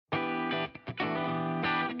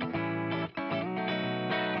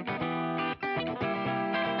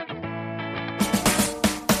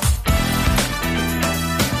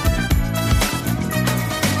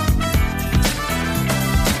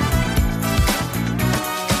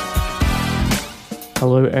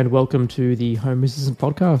Hello and welcome to the Home Assistant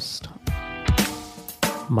Podcast.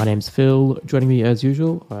 My name's Phil. Joining me as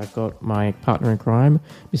usual, I've got my partner in crime,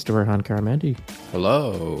 Mr. Rohan Karamandi.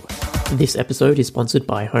 Hello. This episode is sponsored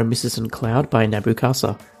by Home Assistant Cloud by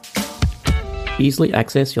Nabukasa. Easily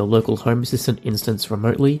access your local Home Assistant instance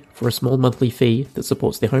remotely for a small monthly fee that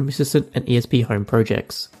supports the Home Assistant and ESP Home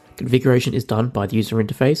projects. Configuration is done by the user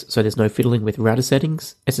interface, so there's no fiddling with router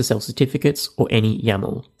settings, SSL certificates, or any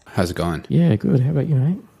YAML. How's it going? Yeah, good. How about you,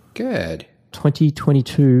 mate? Good.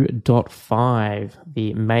 2022.5,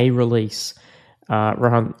 the May release.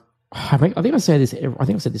 Rohan, I think I say this. I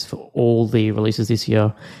think I've said this for all the releases this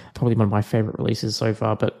year. Probably one of my favorite releases so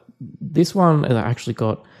far. But this one has actually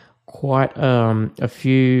got quite a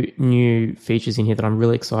few new features in here that I'm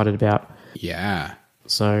really excited about. Yeah.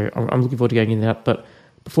 So I'm looking forward to getting into that. But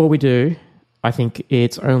before we do, I think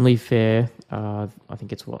it's only fair. I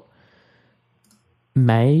think it's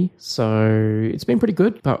May. So it's been pretty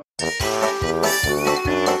good. But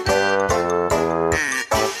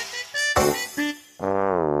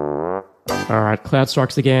all right, Cloud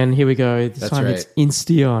strikes again. Here we go. This time right. It's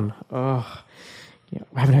Insteon. Oh, yeah,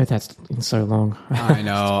 I haven't heard that in so long. I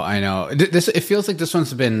know. It feels like this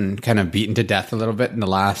one's been kind of beaten to death a little bit in the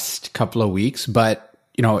last couple of weeks, but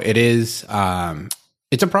it is.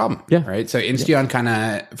 It's a problem, right? So Insteon kind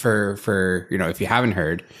of for if you haven't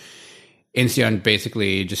heard, Insteon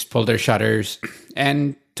basically just pulled their shutters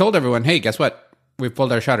and told everyone, "Hey, guess what? We've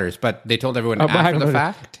pulled our shutters." But they told everyone after the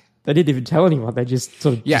fact. They didn't even tell anyone. They just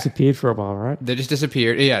sort of disappeared for a while, right? They just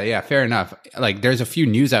disappeared. Yeah, fair enough. Like, there's a few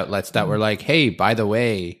news outlets that were like, hey, by the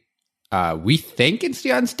way, we think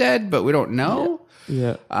Insteon's dead, but we don't know.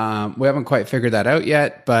 Yeah. We haven't quite figured that out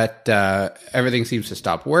yet, but everything seems to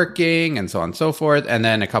stop working and so on and so forth. And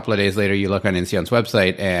then a couple of days later, you look on Insteon's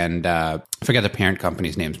website and I forget the parent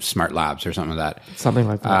company's name, Smart Labs or something like that. Something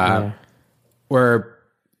like that,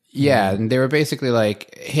 And they were basically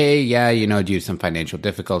like, hey, due to some financial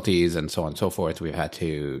difficulties and so on and so forth, we've had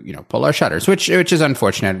to, pull our shutters, which is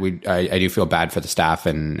unfortunate. I do feel bad for the staff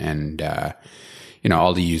and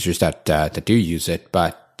all the users that do use it.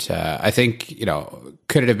 But I think,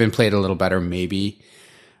 could it have been played a little better? Maybe.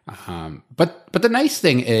 But the nice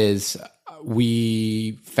thing is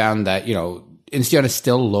we found that, Insteon is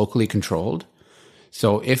still locally controlled.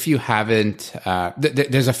 So if you haven't,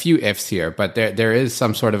 there's a few ifs here, but there is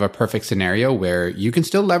some sort of a perfect scenario where you can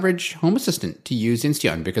still leverage Home Assistant to use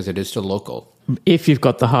Insteon because it is still local. If you've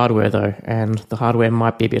got the hardware, though, and the hardware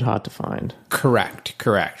might be a bit hard to find. Correct,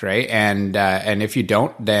 right? And if you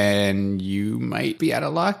don't, then you might be out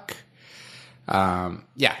of luck.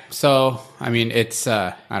 So, I mean, it's,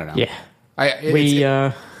 I don't know. Yeah.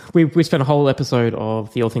 We spent a whole episode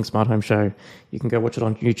of the All Things Smart Home show. You can go watch it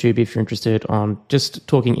on YouTube if you're interested, on just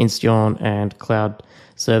talking Insteon and cloud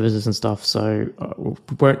services and stuff. So we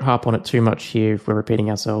won't harp on it too much here if we're repeating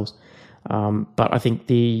ourselves. But I think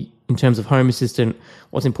in terms of Home Assistant,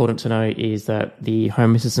 what's important to know is that the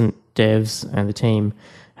Home Assistant devs and the team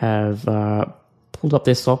have pulled up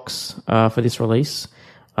their socks for this release.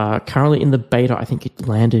 Currently in the beta, I think it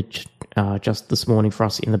landed just this morning for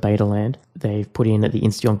us in the beta land. They've put in the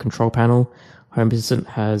Insteon control panel. Home Assistant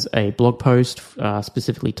has a blog post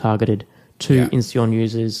specifically targeted to Insteon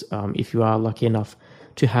users. If you are lucky enough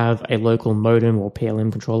to have a local modem or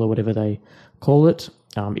PLM controller, whatever they call it,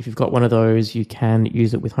 if you've got one of those, you can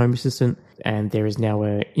use it with Home Assistant. And there is now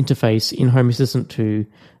an interface in Home Assistant to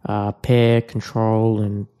pair, control,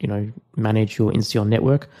 and manage your Insteon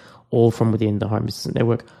network, all from within the Home Assistant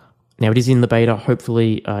network. Now, it is in the beta.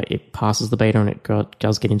 Hopefully, it passes the beta and it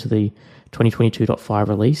does get into the 2022.5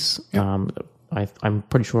 release. Yep. I'm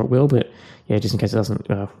pretty sure it will, but just in case it doesn't,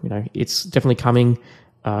 it's definitely coming.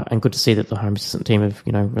 And good to see that the Home Assistant team have,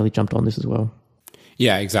 really jumped on this as well.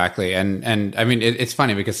 Yeah, exactly. And I mean, it's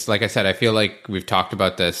funny because, like I said, I feel like we've talked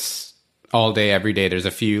about this all day, every day. There's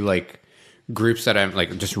a few groups that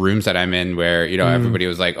I'm just rooms that I'm in where, everybody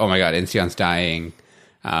was like, oh my God, Insteon's dying.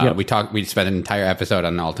 We spent an entire episode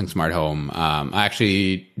on All Things Smart Home. I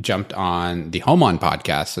actually jumped on the Home On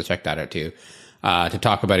podcast, so check that out too, to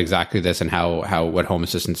talk about exactly this and how what Home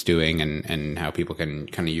Assistant's doing and how people can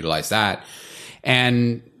kind of utilize that.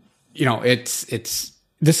 And this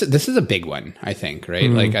is a big one, I think, right?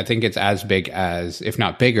 Mm-hmm. I think it's as big as, if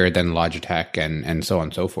not bigger than Logitech and so on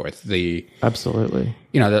and so forth. Absolutely.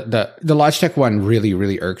 The Logitech one really,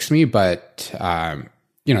 really irks me, but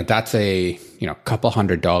that's a couple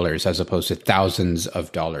 $100 as opposed to thousands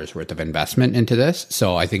of dollars worth of investment into this.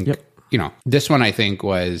 So I think this one I think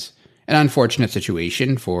was an unfortunate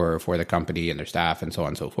situation for the company and their staff and so on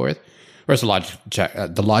and so forth. Whereas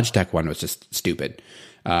the Logitech one was just stupid.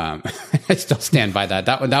 I still stand by that.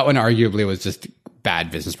 That one arguably was just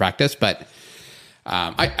bad business practice. But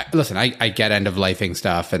I get end of lifing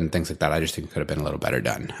stuff and things like that. I just think it could have been a little better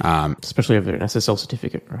done. Especially over an SSL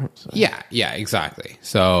certificate, right? So. Yeah, exactly.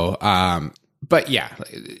 So, but yeah,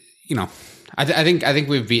 I think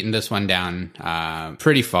we've beaten this one down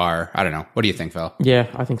pretty far. I don't know. What do you think, Phil? Yeah,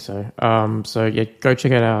 I think so. So yeah, go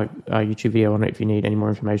check out our YouTube video on it if you need any more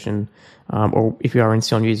information, or if you are an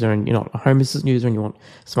Insteon user and you're not a Home Assistant user and you want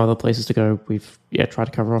some other places to go. We've tried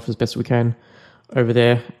to cover off as best we can over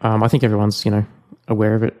there. I think everyone's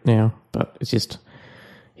aware of it now, but it's just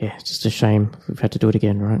a shame we've had to do it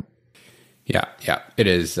again, right? Yeah, it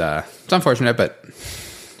is. It's unfortunate, but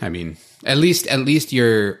I mean, at least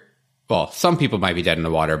you're. Well, some people might be dead in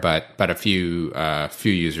the water, but a few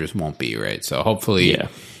users won't be, right? So hopefully,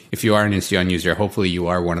 if you are an Insteon user, hopefully you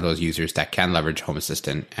are one of those users that can leverage Home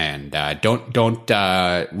Assistant and don't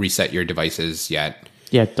reset your devices yet.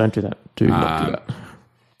 Yeah, don't do that. Do not do that.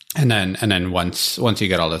 And then once you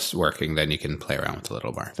get all this working, then you can play around with it a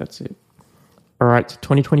little more. That's it. All right,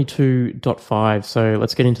 2022.5. So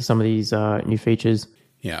let's get into some of these new features.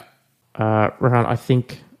 Yeah. Rohan, I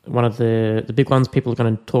think one of the big ones people are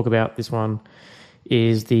going to talk about this one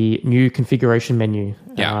is the new configuration menu.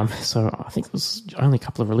 Yeah. So I think it was only a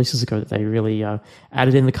couple of releases ago that they really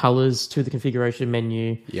added in the colors to the configuration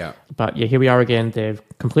menu. Yeah. But yeah, here we are again. They've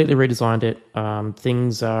completely redesigned it.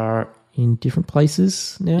 Things are in different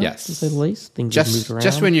places now, yes, to say the least. Things just have moved around.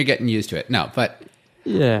 just when you're getting used to it. No, but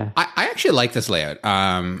yeah, I actually like this layout.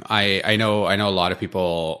 I know a lot of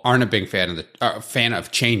people aren't a big fan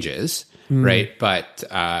of changes, right? But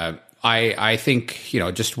I think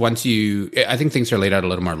just once I think things are laid out a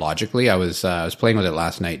little more logically. I was playing with it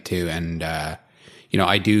last night too, and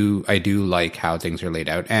I do like how things are laid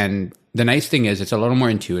out. And the nice thing is it's a little more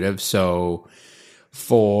intuitive. So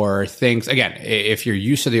for things, again, if you're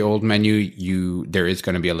used to the old menu, there is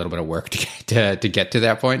going to be a little bit of work to get to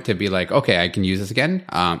that point, to be like, okay, I can use this again.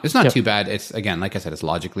 It's not too bad. It's, again, like I said, it's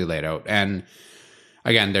logically laid out. And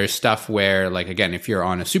again, there's stuff where, like, again, if you're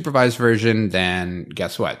on a supervised version, then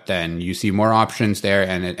guess what? Then you see more options there,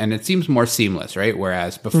 and it seems more seamless, right?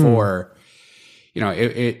 Whereas before,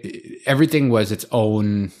 everything was its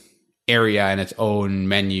own area and its own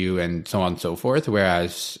menu and so on and so forth.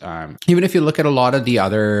 Whereas even if you look at a lot of the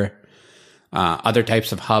other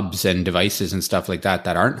types of hubs and devices and stuff like that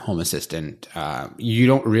aren't Home Assistant, you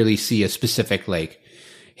don't really see a specific, like,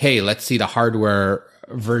 hey, let's see the hardware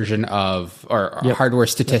version of or hardware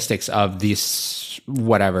statistics of these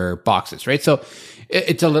whatever boxes, right? So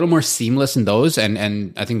it's a little more seamless in those,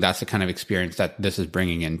 and I think that's the kind of experience that this is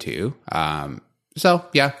bringing into. So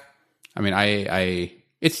yeah, I mean,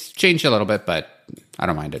 it's changed a little bit, but I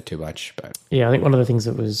don't mind it too much. But yeah, I think one of the things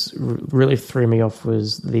that was really threw me off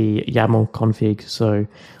was the YAML config. So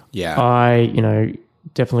yeah, I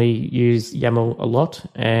definitely use YAML a lot,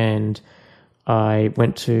 and I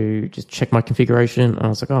went to just check my configuration, and I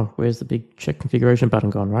was like, oh, where's the big check configuration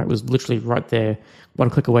button gone, right? It was literally right there,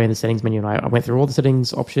 one click away in the settings menu, and I went through all the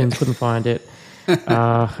settings options, couldn't find it.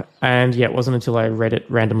 And yeah, it wasn't until I read it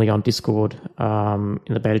randomly on Discord in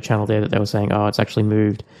the beta channel there that they were saying, oh, it's actually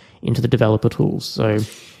moved into the developer tools. So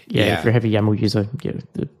yeah. If you're a heavy YAML user,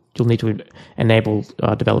 you'll need to enable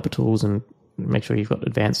developer tools and make sure you've got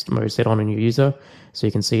advanced mode set on in your user so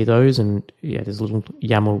you can see those. And yeah, there's a little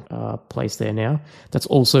YAML place there now. That's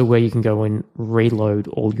also where you can go and reload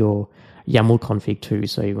all your YAML config too.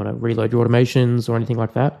 So you want to reload your automations or anything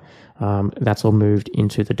like that. That's all moved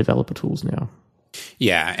into the developer tools now.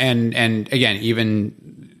 Yeah, and again,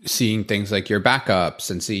 even seeing things like your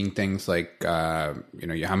backups and seeing things like how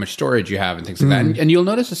much storage you have and things like that. And you'll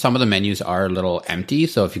notice that some of the menus are a little empty.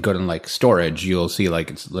 So if you go to like storage, you'll see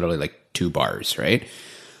like it's literally like 2 bars, right?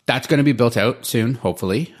 That's going to be built out soon,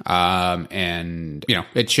 hopefully. And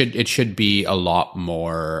it should be a lot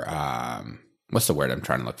more. What's the word I'm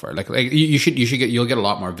trying to look for? Like you'll get a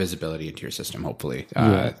lot more visibility into your system, hopefully,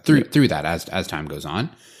 through that as time goes on.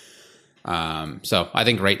 So I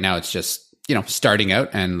think right now it's just starting out,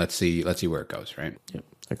 and let's see where it goes. Right. Yep.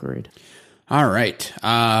 Agreed. All right.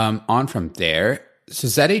 On from there. So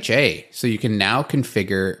ZHA. So you can now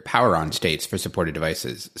configure power on states for supported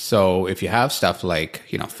devices. So if you have stuff like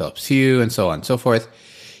Philips Hue and so on and so forth,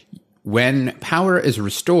 when power is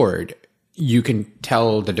restored, you can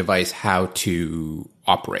tell the device how to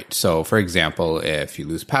operate. So for example, if you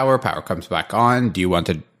lose power comes back on. Do you want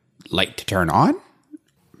the light to turn on?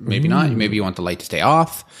 Maybe not. Maybe you want the light to stay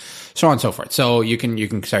off, so on and so forth. So you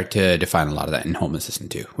can start to define a lot of that in Home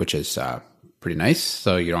Assistant too, which is pretty nice.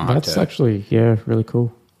 So you don't have to. That's actually really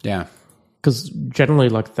cool. Yeah, because generally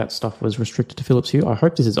like that stuff was restricted to Philips Hue. I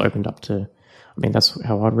hope this is opened up to. I mean, that's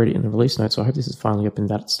how I'd read it in the release notes. So I hope this has finally opened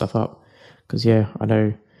that stuff up, Because I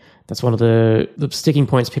know that's one of the sticking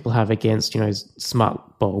points people have against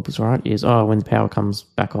smart bulbs, right? Is when the power comes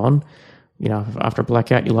back on, after a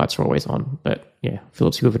blackout, your lights are always on. But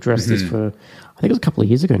Philips, who have addressed this for, I think it was a couple of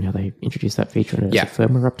years ago now, they introduced that feature in a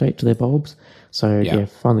firmware update to their bulbs. So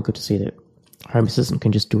finally good to see that Home Assistant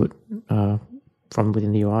can just do it from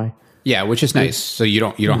within the UI. Yeah, which is nice. So you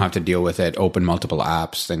don't have to deal with it, open multiple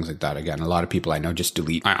apps, things like that. Again, a lot of people I know just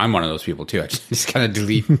delete. I'm one of those people too. I just kind of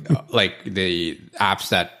delete like the apps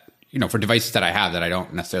that, for devices that I have that I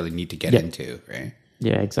don't necessarily need to get into, right?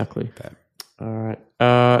 Yeah, exactly. All right.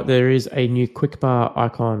 There is a new quick bar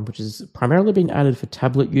icon, which is primarily been added for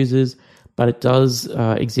tablet users, but it does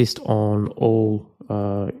exist on all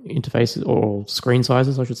interfaces or all screen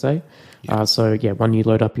sizes, I should say. So when you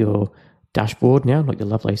load up your dashboard now, not your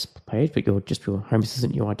Lovelace page, but your Home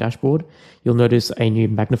Assistant UI dashboard, you'll notice a new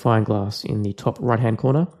magnifying glass in the top right-hand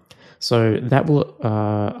corner. So that will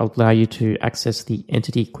allow you to access the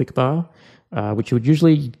Entity Quick Bar, which you would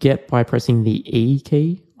usually get by pressing the E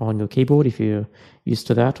key on your keyboard if you're used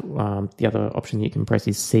to that. The other option you can press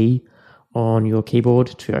is C on your keyboard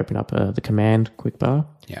to open up the Command Quick Bar.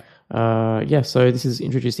 So this is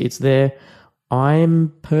introduced. It's there.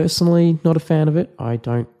 I'm personally not a fan of it. I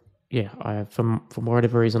don't. For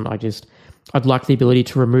whatever reason, I'd like the ability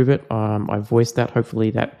to remove it. I've voiced that.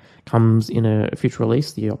 Hopefully that comes in a future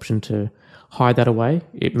release, the option to hide that away.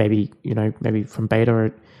 It maybe from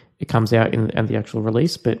beta it comes out in the actual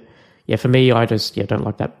release. But for me, I just don't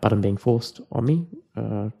like that button being forced on me,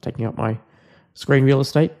 taking up my screen real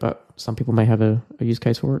estate. But some people may have a use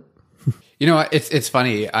case for it. It's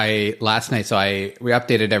funny. Last night, we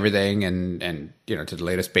updated everything and to the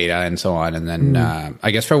latest beta and so on, and then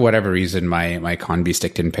I guess for whatever reason my Conbi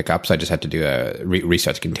stick didn't pick up, so I just had to do a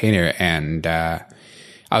restart the container, and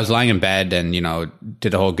I was lying in bed and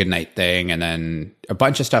did the whole good night thing, and then a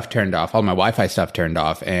bunch of stuff turned off, all my Wi-Fi stuff turned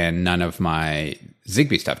off, and none of my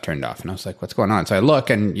Zigbee stuff turned off, and I was like, what's going on? So I look,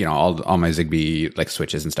 and all my Zigbee like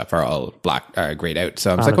switches and stuff are all grayed out.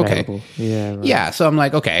 So I was like, okay, so I'm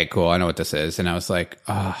like, okay, cool, I know what this is. And I was like,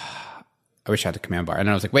 I wish I had the command bar. And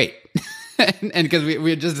I was like, wait, and because we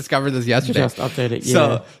had just discovered this yesterday, just update it.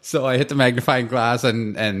 So I hit the magnifying glass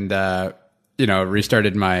and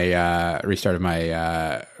restarted my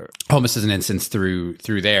Home Assistant instance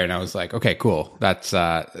through there, and I was like, okay, cool. That's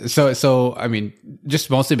so I mean, just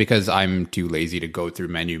mostly because I'm too lazy to go through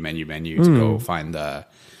menu to go find the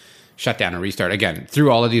shutdown and restart. Again, through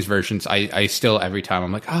all of these versions, I still every time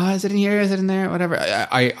I'm like, is it in here? Is it in there? Whatever.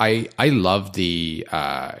 I love the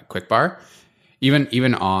quick bar,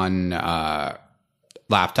 even on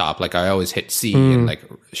laptop. Like I always hit C and like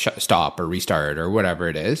stop or restart or whatever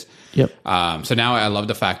it is. Yep. So now I love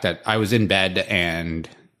the fact that I was in bed and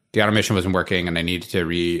the automation wasn't working, and I needed to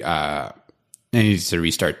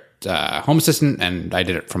restart Home Assistant, and I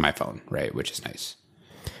did it from my phone, right, which is nice.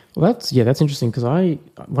 Well, that's interesting, because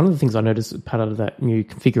one of the things I noticed as part of that new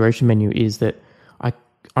configuration menu is that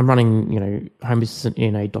I'm running Home Assistant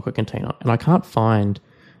in a Docker container, and I can't find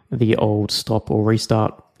the old stop or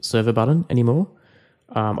restart server button anymore.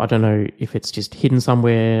 I don't know if it's just hidden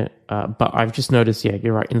somewhere, but I've just noticed,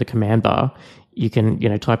 you're right, in the command bar, you can,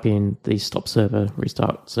 type in the stop server,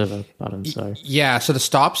 restart server button. So so the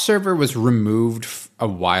stop server was removed a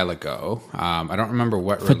while ago. I don't remember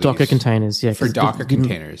what for release. Docker containers. For Docker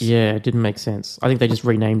containers. It didn't make sense. I think they just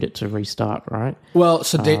renamed it to restart, right? Well,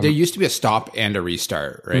 so there used to be a stop and a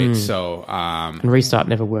restart, right? So and restart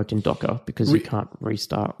never worked in Docker because you can't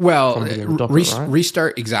restart. Well, from Docker, right?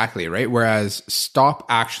 Restart exactly, right? Whereas stop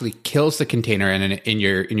actually kills the container, and in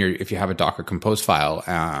your if you have a Docker compose file,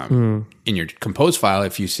 in your compose file,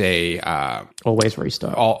 if you say always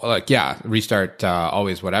restart, restart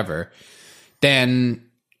always whatever, then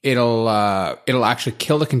it'll actually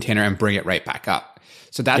kill the container and bring it right back up.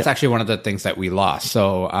 So that's actually one of the things that we lost.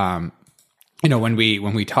 So when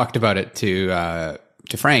we talked about it to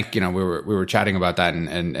Frank, we were chatting about that,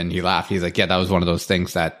 and he laughed. He's like, yeah, that was one of those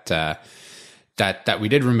things that we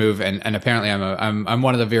did remove, and apparently I'm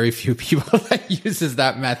one of the very few people that uses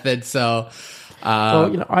that method. So.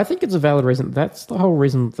 I think it's a valid reason. That's the whole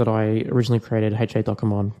reason that I originally created HA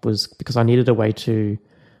Documon, was because I needed a way to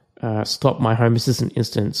stop my Home Assistant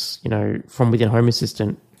instance, from within Home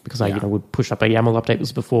Assistant, because I would push up a YAML update. This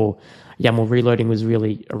was before YAML reloading was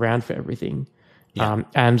really around for everything.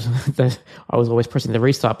 And I was always pressing the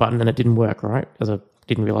restart button and it didn't work, right? Because I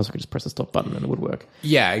didn't realize I could just press the stop button and it would work.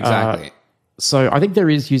 Yeah, exactly. So I think there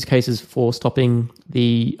is use cases for stopping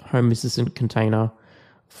the Home Assistant container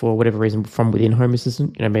for whatever reason from within Home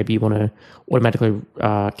Assistant. Maybe you want to automatically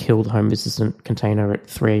kill the Home Assistant container at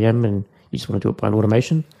 3 a.m. and you just want to do it by an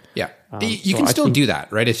automation. Yeah. You can still do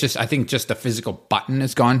that, right? It's just, I think just the physical button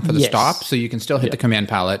is gone for the stop. So you can still hit the command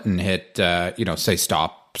palette and hit, say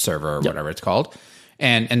stop server or whatever it's called.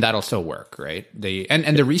 And that'll still work, right?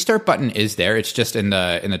 And the restart button is there. It's just in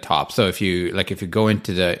the top. So if you go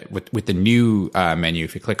into with the new menu,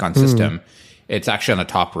 if you click on system, it's actually on the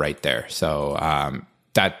top right there. So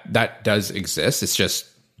that does exist. It's just,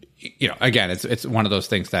 again, it's one of those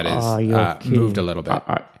things that is moved a little bit.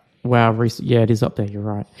 Wow, it is up there. You're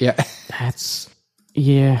right.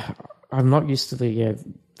 Yeah, I'm not used to the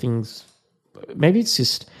things. Maybe it's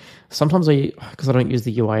just sometimes because I don't use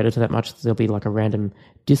the UI editor that much. There'll be like a random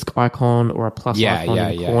disk icon or a plus icon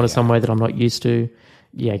in the corner somewhere that I'm not used to.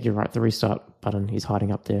 Yeah, you're right. The restart button is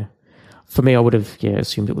hiding up there. For me, I would have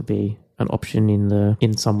assumed it would be an option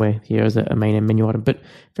in somewhere here as a main menu item. But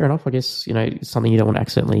fair enough, I guess. It's something you don't want to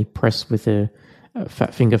accidentally press with a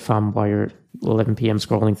fat finger thumb while you're at 11 p.m.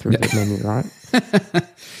 scrolling through the menu, right?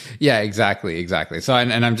 Yeah, exactly. So,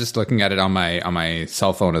 and I'm just looking at it on my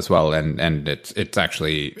cell phone as well, and it's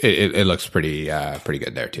actually it looks pretty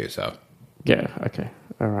good there too. So, yeah, okay,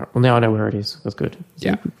 all right. Well, now I know where it is. That's good.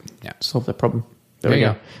 So yeah. Solve that problem. There we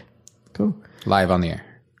go. Cool. Live on the air.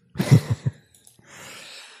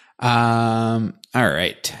 All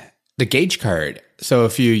right. The gauge card. So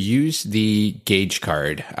if you use the gauge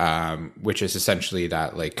card, which is essentially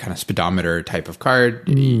that like kind of speedometer type of card,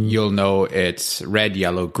 you'll know it's red,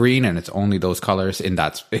 yellow, green, and it's only those colors in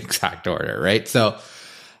that exact order, right? So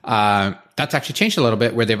that's actually changed a little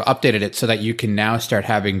bit where they've updated it so that you can now start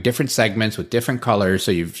having different segments with different colors.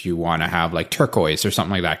 So if you want to have like turquoise or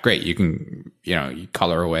something like that, great. You can, you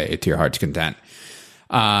color away to your heart's content.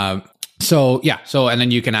 So and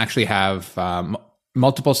then you can actually have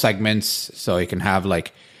multiple segments. So you can have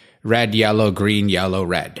like red, yellow, green, yellow,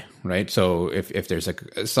 red, right? So if there's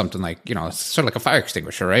something like, sort of like a fire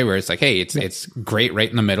extinguisher, right? Where it's like, hey, it's great right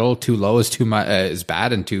in the middle. Too low is is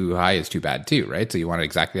bad, and too high is too bad too, right? So you want it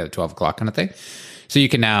exactly at 12 o'clock kind of thing. So you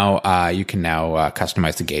can now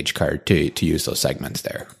customize the gauge card to use those segments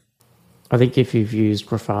there. I think if you've used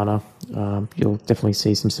Grafana, you'll definitely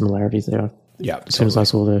see some similarities there. Yeah. As soon as I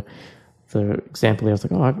saw the example, I was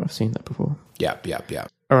like, oh, I've seen that before. Yeah.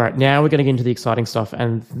 All right, now we're going to get into the exciting stuff,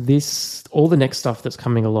 and all the next stuff that's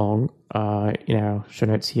coming along in our show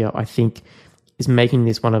notes here, I think, is making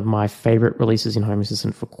this one of my favorite releases in Home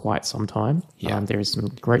Assistant for quite some time. Yeah, there is some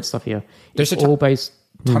great stuff here. There's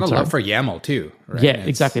ton of love for YAML too, right? Yeah,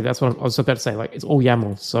 exactly. That's what I was about to say. Like, it's all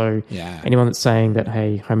YAML. So anyone that's saying that,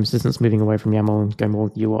 hey, Home Assistant's moving away from YAML and going more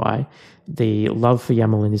with UI, the love for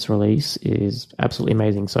YAML in this release is absolutely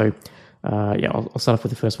amazing. So I'll start off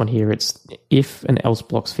with the first one here. It's if and else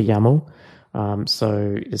blocks for YAML.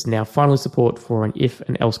 So there's now finally support for an if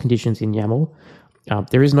and else conditions in YAML.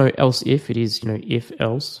 There is no else if. It is, if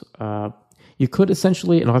else. You could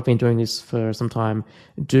essentially, and I've been doing this for some time,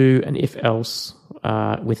 do an if else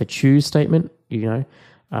with a choose statement. You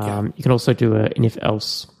can also do an if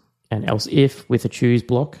else and else if with a choose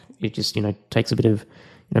block. It just takes a bit of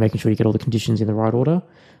making sure you get all the conditions in the right order.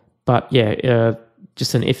 But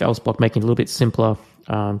just an if else block, making it a little bit simpler.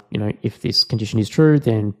 If this condition is true,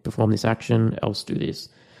 then perform this action, else do this.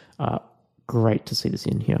 Great to see this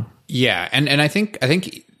in here. Yeah, and I think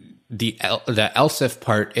the else if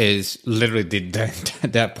part is literally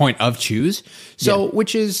the point of choose. So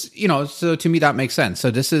which is so to me that makes sense.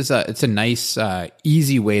 So this is it's a nice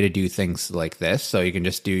easy way to do things like this. So you can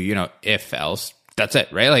just do if else. That's it,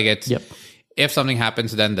 right? Like it's if something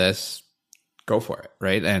happens, then this, go for it,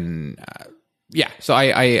 right? And so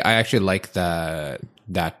I actually like that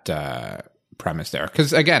premise there,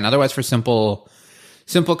 because again, otherwise for simple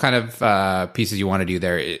kind of pieces you want to do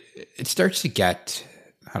there, it starts to get,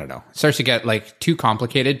 I don't know, like too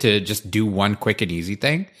complicated to just do one quick and easy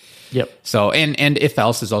thing. Yep. So and if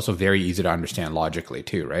else is also very easy to understand logically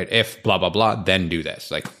too, right? If blah blah blah, then do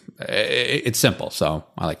this. Like it's simple, so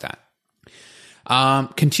I like that.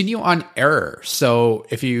 Continue on error. So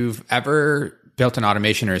if you've ever built an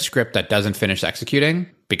automation or a script that doesn't finish executing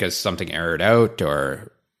because something errored out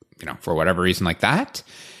or, for whatever reason like that,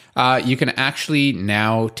 you can actually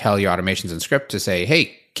now tell your automations and script to say,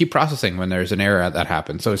 hey, keep processing when there's an error that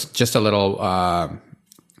happens. So it's just a little,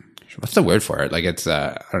 what's the word for it? Like it's,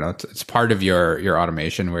 I don't know, it's part of your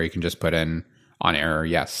automation where you can just put in on error,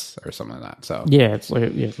 yes, or something like that. So it's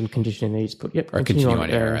like some condition in there. You just put or continue on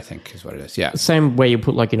error, I think is what it is. Yeah, same way you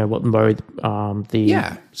put like what mode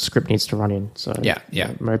the script needs to run in. So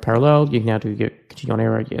mode parallel, you can now do continue on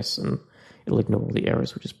error, yes, and it'll ignore all the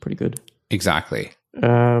errors, which is pretty good. Exactly.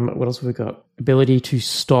 What else have we got? Ability to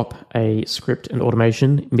stop a script and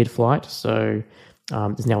automation mid-flight. So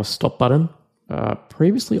there's now a stop button.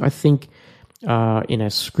 Previously, I think in a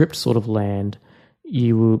script sort of land,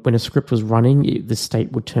 when a script was running, the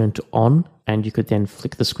state would turn to on, and you could then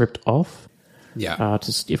flick the script off. Yeah.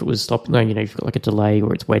 If it was stopped, no, you've got like a delay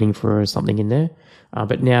or it's waiting for something in there.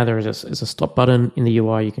 But now there is a stop button in the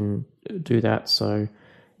UI. You can do that. So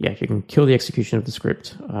yeah, you can kill the execution of the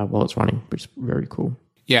script while it's running, which is very cool.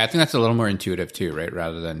 Yeah, I think that's a little more intuitive too, right?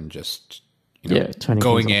 Rather than just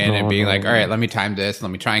going in and being like, all right, let me time this, let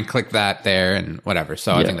me try and click that there and whatever.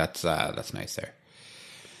 So I think that's nice there.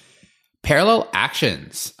 Parallel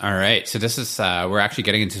actions. All right. So this is, we're actually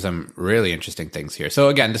getting into some really interesting things here. So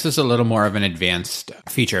again, this is a little more of an advanced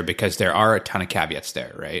feature because there are a ton of caveats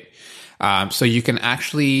there, right? So you can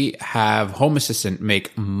actually have Home Assistant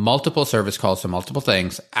make multiple service calls to multiple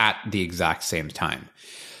things at the exact same time.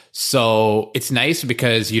 So it's nice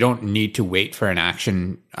because you don't need to wait for an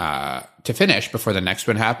action to finish before the next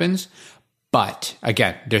one happens. But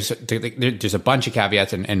again, there's a bunch of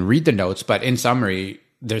caveats and read the notes. But in summary,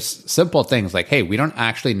 there's simple things like, hey, we don't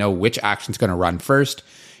actually know which action's going to run first.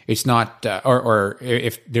 It's not, or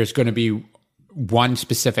if there's going to be one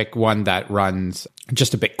specific one that runs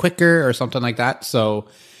just a bit quicker or something like that. So,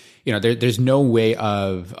 there's no way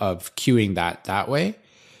of queuing that way.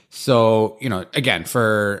 So, again,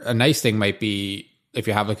 for a nice thing might be if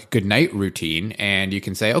you have like a good night routine and you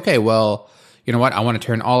can say, okay, well, you know what? I want to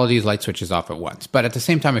turn all of these light switches off at once. But at the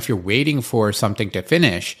same time, if you're waiting for something to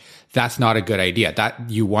finish, that's not a good idea. That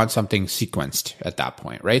you want something sequenced at that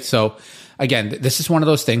point, right? So again, this is one of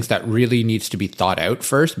those things that really needs to be thought out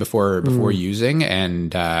first before using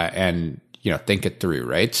and think it through,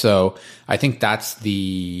 right? So I think that's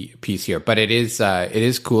the piece here. But it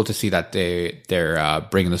is cool to see that they're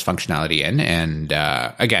bringing this functionality in, and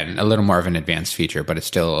again, a little more of an advanced feature, but it's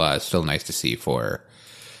still nice to see for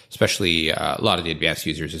especially a lot of the advanced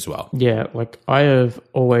users as well. Yeah, like I have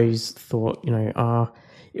always thought,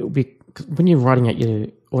 it would be when you're writing out your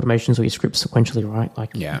automations or your scripts sequentially, right?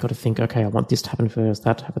 Like you've got to think, okay, I want this to happen first,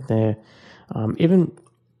 that to happen there. Even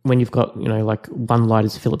when you've got, like one light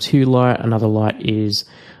is a Philips Hue light, another light is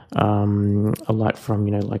a light from,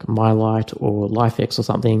 like My Light or LifeX or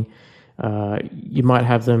something. You might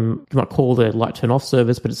call the light turn off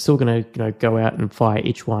service, but it's still going to, go out and fire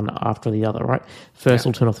each one after the other, right? First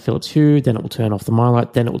it'll turn off the Philips Hue, then it will turn off the My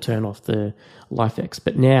Light, then it will turn off the LifeX.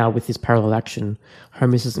 But now with this parallel action,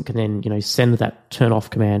 Home Assistant can then, send that turn off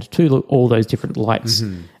command to all those different lights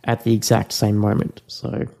at the exact same moment.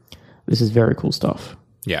 So this is very cool stuff.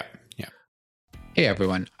 Yeah. Hey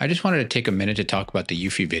everyone, I just wanted to take a minute to talk about the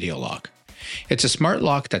Eufy Video Lock. It's a smart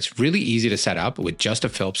lock that's really easy to set up with just a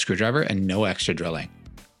Phillips screwdriver and no extra drilling.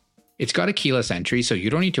 It's got a keyless entry, so you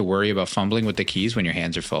don't need to worry about fumbling with the keys when your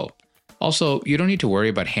hands are full. Also, you don't need to worry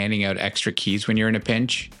about handing out extra keys when you're in a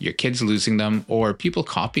pinch, your kids losing them, or people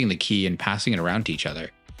copying the key and passing it around to each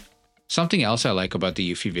other. Something else I like about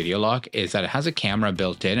the Eufy Video Lock is that it has a camera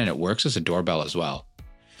built in and it works as a doorbell as well.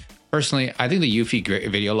 Personally, I think the Eufy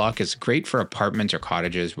Video Lock is great for apartments or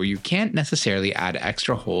cottages where you can't necessarily add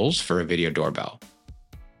extra holes for a video doorbell.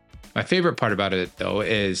 My favorite part about it, though,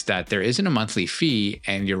 is that there isn't a monthly fee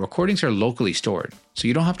and your recordings are locally stored, so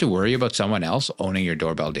you don't have to worry about someone else owning your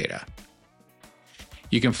doorbell data.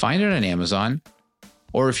 You can find it on Amazon,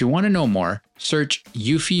 or if you want to know more, search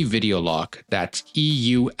Eufy Video Lock, that's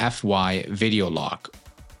EUFY Video Lock,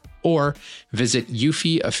 or visit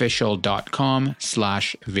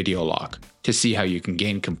eufyofficial.com/videolock to see how you can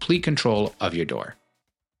gain complete control of your door.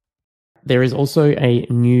 There is also a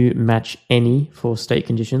new match any for state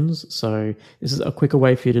conditions. So this is a quicker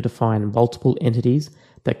way for you to define multiple entities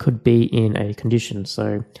that could be in a condition.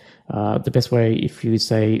 So the best way, if you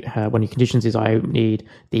say one of your conditions is I need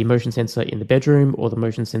the motion sensor in the bedroom or the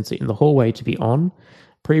motion sensor in the hallway to be on.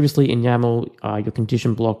 Previously in YAML, your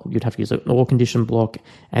condition block, you'd have to use an OR condition block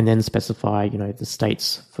and then specify, the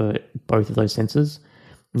states for both of those sensors.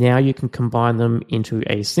 Now you can combine them into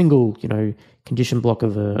a single, condition block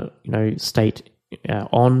of a, state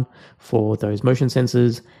on for those motion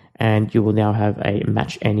sensors, and you will now have a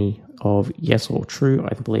match any of yes or true.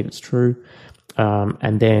 I believe it's true.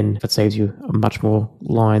 And then that saves you much more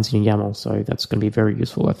lines in your YAML. So that's going to be very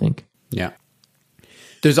useful, I think. Yeah.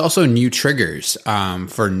 There's also new triggers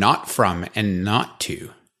for not from and not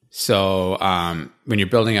to. So when you're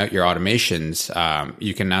building out your automations,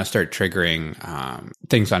 you can now start triggering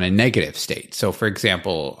things on a negative state. So for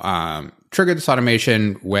example, trigger this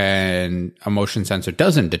automation when a motion sensor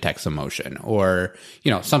doesn't detect some motion, or,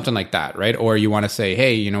 something like that, right? Or you want to say,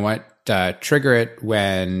 hey, you know what, trigger it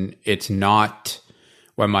when it's not,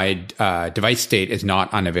 when my device state is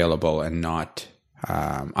not unavailable and not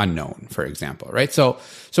unknown, for example, right? So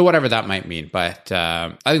whatever that might mean, but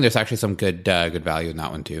I think there's actually some good value in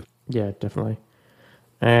that one too. Yeah, definitely.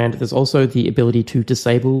 And there's also the ability to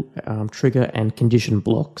disable trigger and condition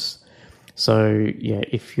blocks. So yeah,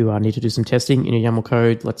 if you need to do some testing in your YAML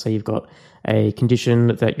code, let's say you've got a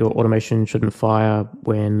condition that your automation shouldn't fire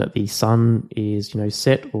when the sun is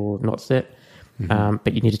set or not set,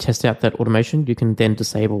 but you need to test out that automation, you can then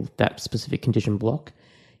disable that specific condition block.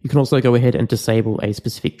 You can also go ahead and disable a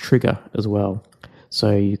specific trigger as well.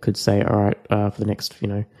 So you could say, all right, for the next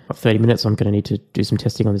 30 minutes, I'm going to need to do some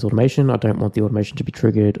testing on this automation. I don't want the automation to be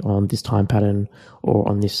triggered on this time pattern or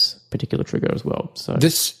on this particular trigger as well. So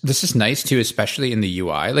this is nice too, especially in the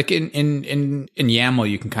UI. Like in YAML,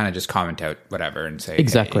 you can kind of just comment out whatever and say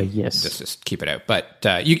exactly, hey, yes, just keep it out.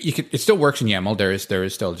 But you can, it still works in YAML. There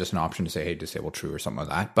is still just an option to say, hey, disable true or something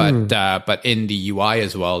like that. But in the UI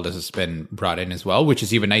as well, this has been brought in as well, which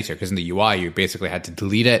is even nicer because in the UI you basically had to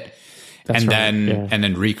delete it. That's and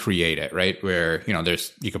then recreate it, right? Where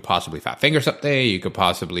you could possibly fat finger something, you could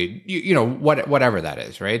possibly whatever that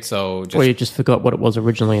is, right? So or you just forgot what it was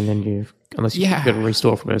originally, and then unless you got to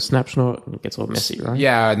restore from a snapshot, it gets all messy, right?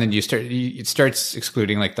 Yeah, and then it starts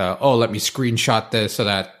excluding like let me screenshot this so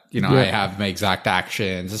that I have my exact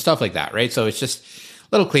actions and stuff like that, right? So it's just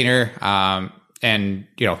a little cleaner. And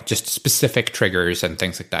just specific triggers and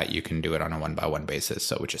things like that, you can do it on a 1-by-1 basis,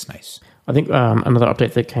 so which is nice. I think another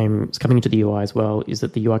update that is coming into the UI as well is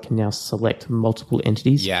that the UI can now select multiple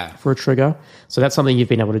entities for a trigger. So that's something you've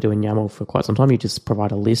been able to do in YAML for quite some time. You just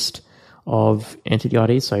provide a list of entity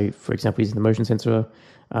IDs. So, for example, using the motion sensor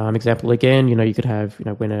example again, you could have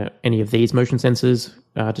when any of these motion sensors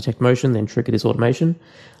detect motion, then trigger this automation.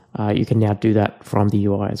 You can now do that from the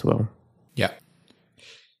UI as well. Yeah.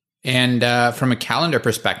 And from a calendar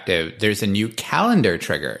perspective, there's a new calendar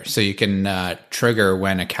trigger. So you can trigger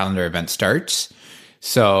when a calendar event starts.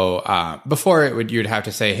 So before you'd have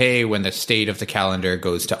to say, hey, when the state of the calendar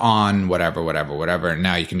goes to on, whatever. And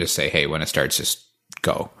now you can just say, hey, when it starts, just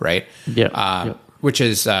go, right? Yeah. Which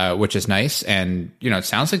is nice. And, it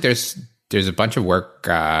sounds like there's a bunch of work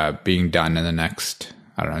being done in the next,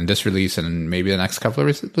 I don't know, in this release and maybe the next couple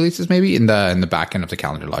of releases, maybe in the back end of the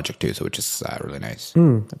calendar logic too. So which is really nice.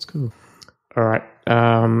 That's cool. All right.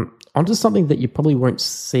 Onto something that you probably won't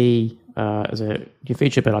see as a new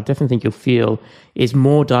feature, but I definitely think you'll feel is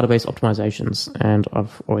more database optimizations. And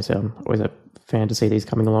I've always a fan to see these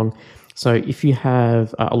coming along. So if you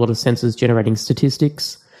have a lot of sensors generating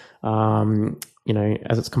statistics, as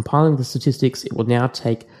it's compiling the statistics, it will now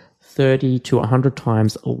take 30 to 100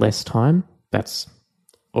 times less time. That's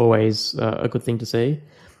always a good thing to see.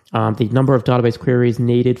 The number of database queries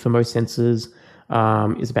needed for most sensors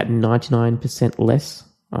is about 99% less.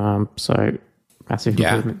 So massive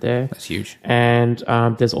improvement there. That's huge. And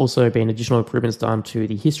there's also been additional improvements done to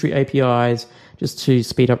the history APIs just to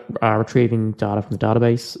speed up retrieving data from the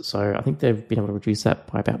database. So I think they've been able to reduce that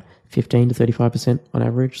by about 15 to 35% on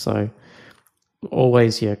average. So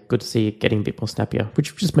always, good to see it getting a bit more snappier,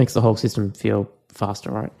 which just makes the whole system feel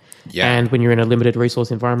faster, right? Yeah. And when you're in a limited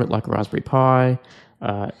resource environment like a Raspberry Pi,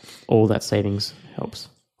 all that savings helps.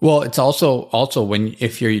 Well, it's also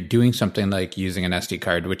if you're doing something like using an SD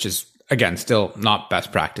card, which is again still not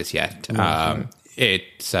best practice yet.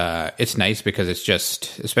 It's nice because it's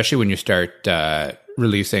just, especially when you start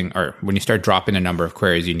releasing or when you start dropping the number of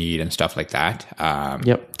queries you need and stuff like that.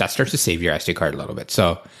 That starts to save your SD card a little bit.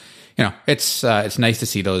 So it's nice to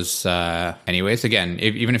see those. Anyways, again,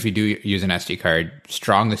 even if you do use an SD card,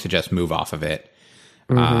 strongly suggest move off of it.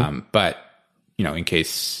 But in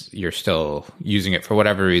case you're still using it for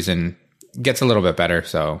whatever reason, it gets a little bit better.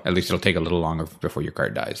 So at least it'll take a little longer before your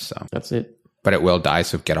card dies. So that's it. But it will die,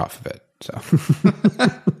 so get off of it. So.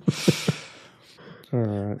 All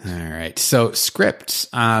right. So scripts.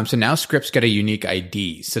 So now scripts get a unique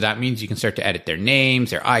ID. So that means you can start to edit their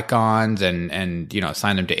names, their icons, and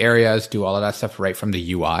assign them to areas, do all of that stuff right from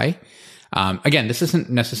the UI. Again, this isn't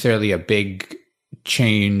necessarily a big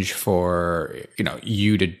change for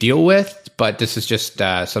you to deal with, but this is just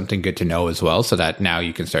something good to know as well, so that now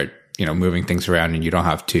you can start moving things around, and you don't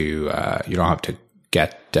have to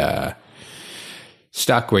get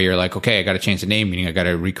stuck where you're like, okay, I got to change the name, meaning I got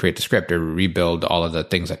to recreate the script or rebuild all of the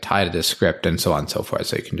things that tie to this script and so on and so forth.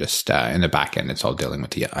 So you can just, in the back end, it's all dealing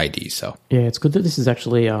with the ID. So yeah, it's good that this is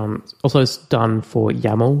actually also done for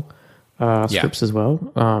YAML scripts as well.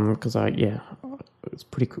 Because it's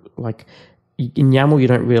pretty cool. Like in YAML,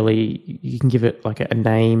 you can give it like a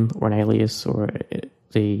name or an alias or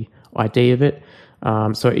the ID of it.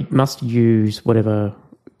 So it must use whatever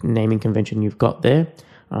naming convention you've got there.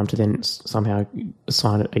 To then somehow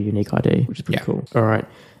assign it a unique ID, which is pretty cool. All right.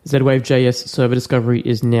 Z-Wave.js server discovery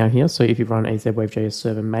is now here. So if you run a Z-Wave.js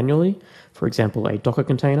server manually, for example, a Docker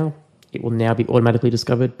container, it will now be automatically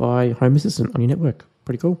discovered by Home Assistant on your network.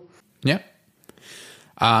 Pretty cool. Yeah.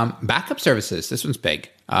 Backup services. This one's big.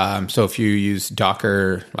 So if you use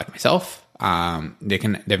Docker like myself,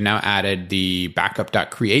 they've now added the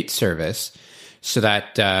backup.create service so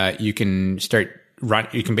that you can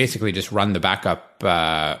basically just run the backup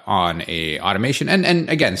on a automation. And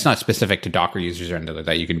again, it's not specific to Docker users or anything like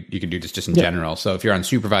that. You can do this just in general. So if you're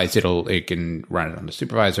unsupervised, it can run it on the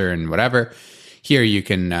supervisor and whatever. Here you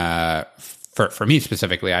can for me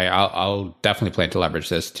specifically, I'll definitely plan to leverage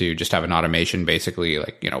this to just have an automation, basically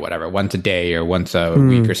like, whatever, once a day or once a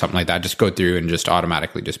week or something like that. Just go through and just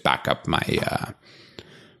automatically just back up my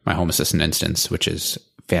my Home Assistant instance, which is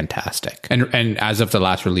fantastic. And as of the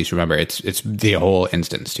last release, remember, it's the whole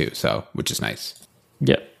instance too, so which is nice.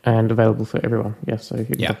 Yeah, and available for everyone. Yeah, so if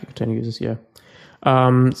you can container users, yeah.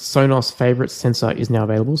 Sonos favorite sensor is now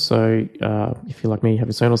available. So if you're like me, you have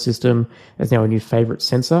a Sonos system, there's now a new favorite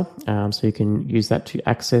sensor. So you can use that to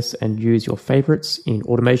access and use your favorites in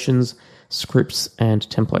automations, scripts, and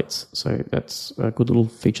templates. So that's a good little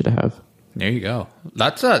feature to have. There you go.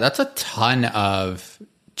 That's a ton of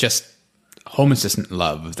just Home Assistant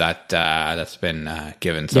love that's been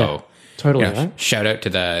given. So yeah, totally. Right? Shout out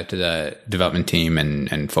to the development team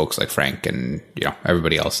and folks like Frank and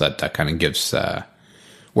everybody else that kind of gives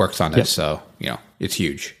works on this. So it's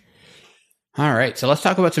huge. All right, so let's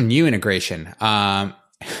talk about some new integration.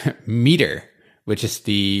 Meter, which is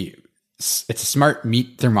it's a smart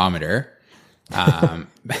meat thermometer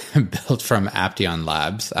built from Apteon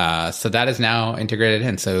Labs. So that is now integrated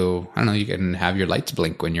in. So I don't know, you can have your lights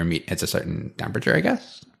blink when your meat hits a certain temperature, I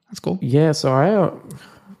guess. That's cool. Yeah, so I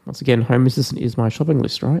once again, Home Assistant is my shopping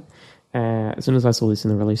list, right? As soon as I saw this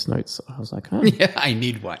in the release notes, I was like, oh. Yeah, I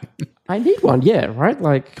need one. I need one, yeah, right?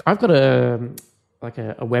 Like, I've got a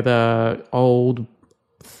Weber old,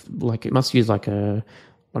 like, it must use like one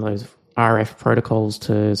of those RF protocols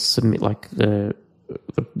to submit like the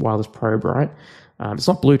wireless probe, right? It's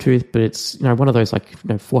not Bluetooth, but it's, one of those like,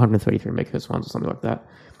 433 megahertz ones or something like that.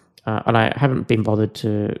 And I haven't been bothered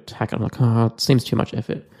to hack it. I'm like, it seems too much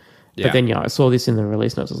effort. Yeah. But then, I saw this in the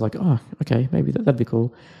release notes. I was like, oh, okay, maybe that'd be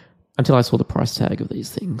cool. Until I saw the price tag of these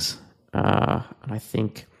things. And I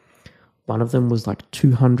think one of them was like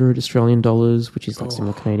 200 Australian dollars, which is like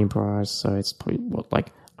similar Canadian price. So it's probably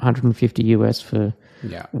like 150 US for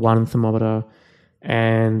one thermometer.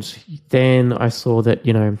 And then I saw that,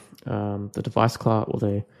 the device class,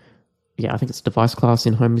 I think it's device class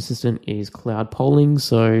in Home Assistant is cloud polling.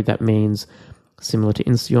 So that means similar to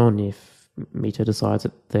Insteon, if Meter decides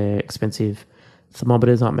that their expensive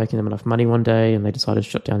thermometers aren't making them enough money one day and they decide to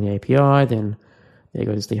shut down the API, then there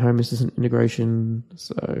goes the Home Assistant integration.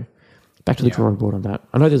 So back to the drawing board on that.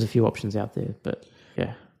 I know there's a few options out there, but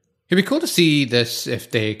yeah. It'd be cool to see this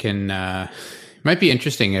if they can, it might be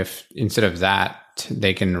interesting if instead of that,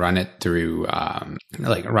 they can run it through, run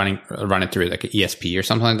it through like an ESP or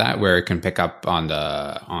something like that, where it can pick up on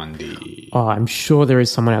the. Oh, I'm sure there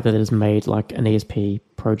is someone out there that has made like an ESP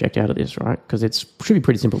project out of this, right? Because it should be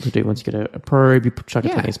pretty simple to do. Once you get a probe, you chuck it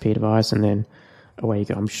to an ESP device, and then away you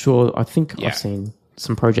go. I've seen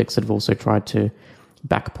some projects that have also tried to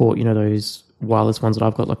backport, those wireless ones that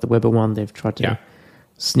I've got, like the Weber one. They've tried to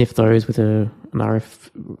sniff those with an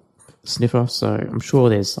RF sniffer. So I'm sure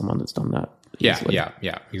there's someone that's done that.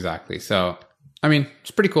 Yeah, exactly. So, I mean,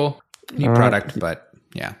 it's pretty cool. Neat product, but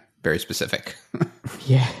very specific.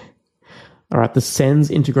 Yeah. All right, the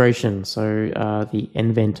Sense integration. So the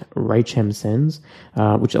nVent RayChem Sense,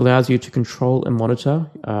 which allows you to control and monitor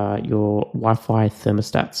your Wi-Fi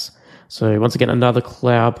thermostats. So once again, another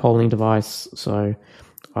cloud polling device. So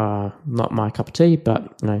not my cup of tea,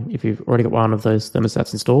 but if you've already got one of those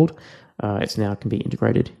thermostats installed, it's now can be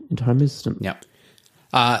integrated into Home Assistant. Yep.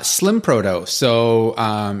 Slim Proto. So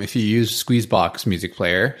if you use Squeezebox music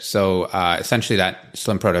player, so essentially that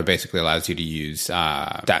Slim Proto basically allows you to use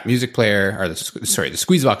that music player, or the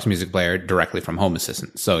Squeezebox music player directly from Home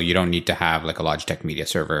Assistant. So you don't need to have like a Logitech media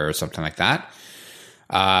server or something like that.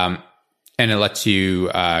 And it lets you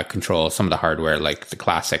control some of the hardware like the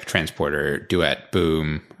classic transporter, duet,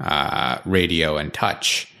 boom, radio, and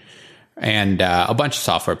touch. And a bunch of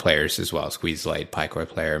software players as well: Squeeze Lite, Picore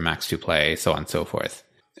Player, Max2 Play, so on and so forth.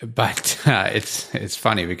 But it's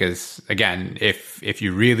funny because again, if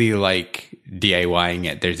you really like DIYing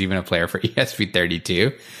it, there's even a player for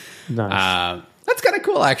ESP32. Nice. That's kind of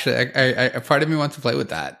cool, actually. I part of me wants to play with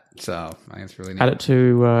that, so I think it's really neat. Add it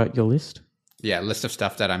to your list. Yeah, list of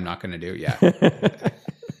stuff that I'm not going to do. Yeah,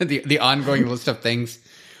 the ongoing list of things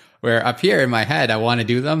where up here in my head I want to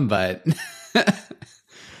do them, but.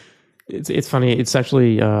 It's funny. It's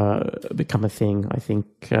actually become a thing. I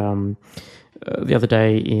think the other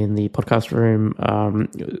day in the podcast room,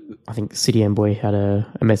 I think CDM Boy had a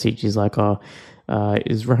message. He's like,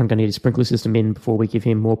 is Rohan going to need a sprinkler system in before we give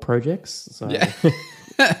him more projects? So. Yeah.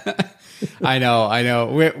 I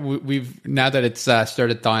know. We've now that it's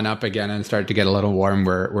started thawing up again and started to get a little warm,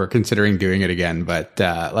 we're considering doing it again. But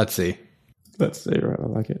let's see. Let's see. Right, I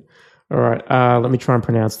like it. All right. Let me try and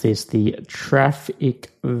pronounce this. The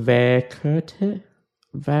Trafikverket.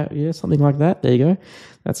 Yeah, something like that. There you go.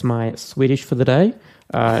 That's my Swedish for the day.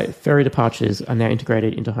 Ferry departures are now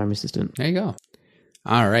integrated into Home Assistant. There you go.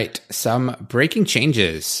 All right. Some breaking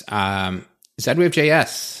changes.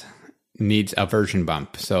 ZWaveJS needs a version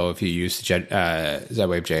bump. So if you use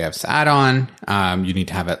ZWaveJS add-on, you need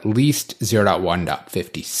to have at least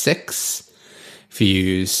 0.1.56. If you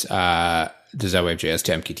use the ZWaveJS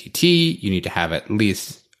to MQTT, you need to have at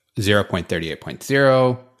least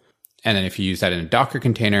 0.38.0. And then if you use that in a Docker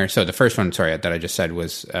container, so the first one, that I just said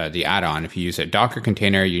was the add-on. If you use a Docker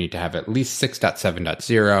container, you need to have at least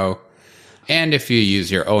 6.7.0. And if you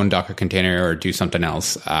use your own Docker container or do something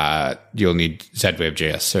else, you'll need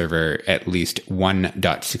ZWaveJS server at least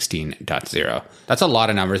 1.16.0. That's a lot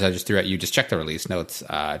of numbers I just threw at you. Just check the release notes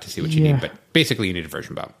to see what you need. But basically, you need a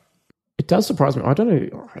version bump. It does surprise me. I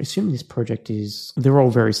don't know. I assume this project they're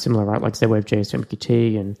all very similar, right? Like ZWaveJS to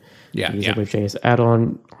MQT and ZWaveJS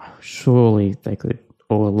add-on. Surely they could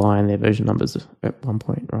all align their version numbers at one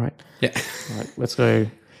point, right? Yeah. All right, let's go.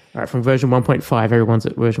 All right, from version 1.5, everyone's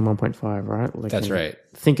at version 1.5, right? That's right.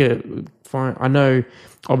 Fine. I know,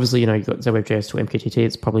 obviously, you've got ZWaveJS to MQTT.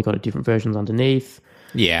 It's probably got different versions underneath.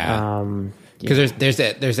 Yeah. Because there's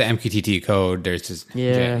the MQTT code. There's just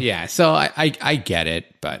yeah. So I get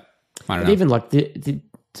it, but I don't know. Even like the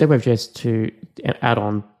ZWaveJS to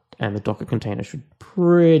add-on and the Docker container should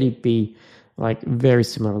pretty be like very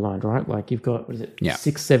similar aligned, right? Like you've got,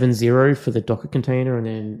 670 for the Docker container and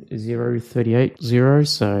then 0.38.0.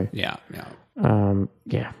 So yeah.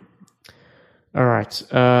 All right.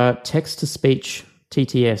 Text to speech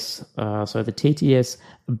TTS. So the TTS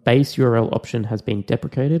base URL option has been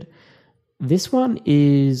deprecated. This one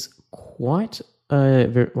is quite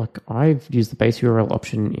I've used the base URL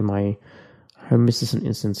option in my Home Assistant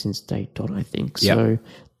instance since day dot, I think. Yep. So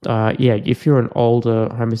if you're an older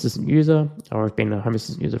Home Assistant user or have been a Home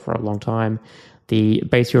Assistant user for a long time, the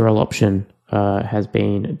base URL option has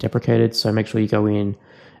been deprecated. So make sure you go in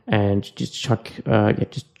and just check your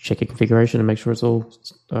configuration and make sure it's all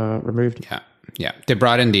removed. Yeah. They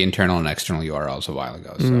brought in the internal and external URLs a while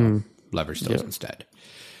ago, so leverage those instead.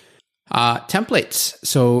 Templates.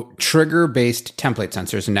 So trigger-based template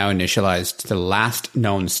sensors are now initialized to the last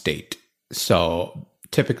known state. So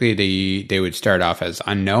typically they would start off as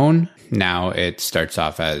unknown. Now it starts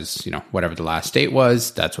off as, whatever the last state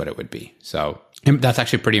was, that's what it would be. So that's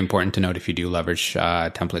actually pretty important to note if you do leverage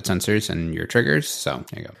template sensors and your triggers. So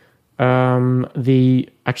there you go. On that, the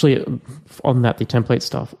template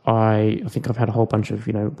stuff, I think I've had a whole bunch of,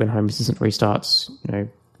 when Home Assistant restarts,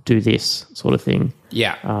 do this sort of thing.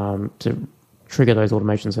 Yeah. To trigger those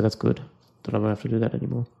automations. So that's good that I don't have to do that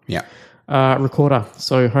anymore. Yeah. Recorder.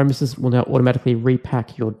 So Home Assistant will now automatically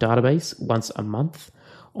repack your database once a month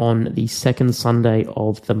on the second Sunday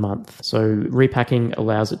of the month. So repacking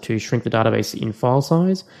allows it to shrink the database in file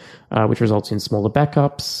size, which results in smaller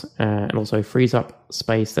backups and also frees up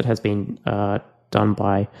space that has been done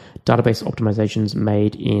by database optimizations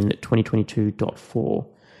made in 2022.4.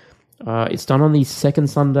 It's done on the second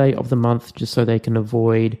Sunday of the month just so they can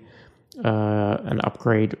avoid an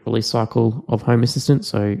upgrade release cycle of Home Assistant.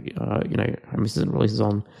 So, Home Assistant releases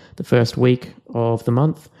on the first week of the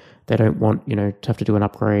month. They don't want, to have to do an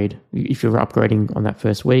upgrade. If you're upgrading on that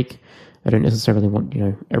first week, they don't necessarily want,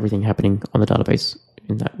 everything happening on the database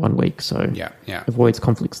in that 1 week. So avoids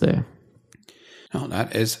conflicts there. Oh,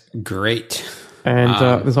 that is great. And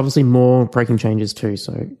there's obviously more breaking changes too.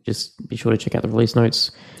 So just be sure to check out the release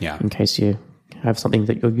notes in case you have something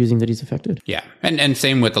that you're using that is affected. Yeah. And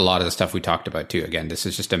same with a lot of the stuff we talked about too. Again, this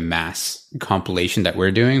is just a mass compilation that we're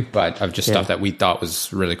doing, but of just stuff that we thought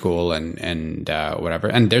was really cool and whatever.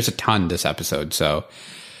 And there's a ton this episode. So,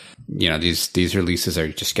 these releases are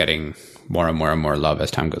just getting more and more and more love as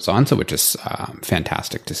time goes on. So, which is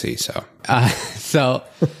fantastic to see. So,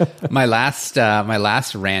 my last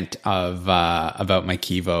rant about my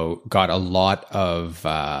Kivo got a lot of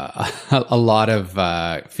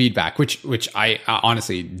feedback, which I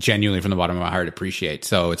honestly, genuinely from the bottom of my heart appreciate.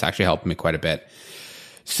 So it's actually helped me quite a bit.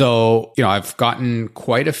 So, I've gotten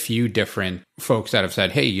quite a few different folks that have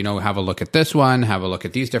said, hey, have a look at this one, have a look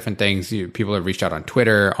at these different things. People have reached out on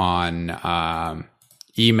Twitter, on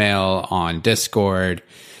email, on Discord,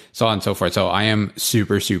 so on and so forth. So I am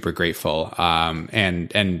super, super grateful.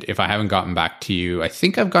 And if I haven't gotten back to you, I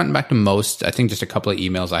think I've gotten back to most. I think just a couple of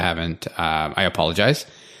emails I haven't. I apologize.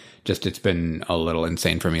 Just it's been a little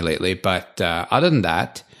insane for me lately. But other than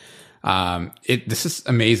that, this is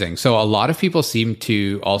amazing. So a lot of people seem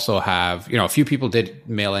to also have, a few people did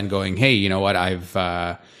mail in going, hey, you know what, I've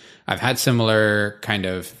had similar kind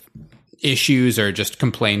of issues or just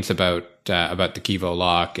complaints about the Kivo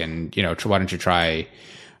lock, and why don't you try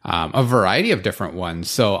a variety of different ones.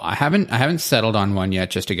 So I haven't settled on one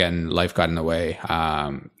yet. Just again, life got in the way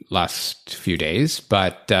last few days,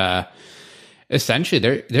 but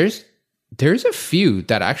essentially there's a few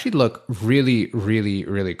that actually look really, really,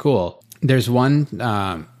 really cool. There's one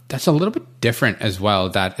that's a little bit different as well,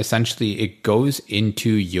 that essentially it goes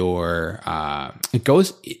into your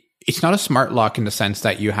it's not a smart lock in the sense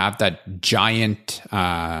that you have that giant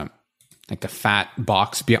like the fat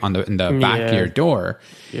box in the back of your door.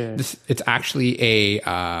 Yeah. It's actually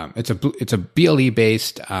it's a BLE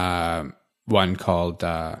based one called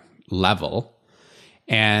Level,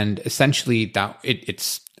 and essentially that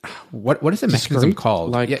it's what is the mechanism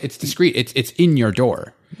called? Yeah, it's discrete. It's in your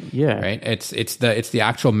door. Yeah, right. It's the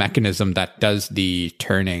actual mechanism that does the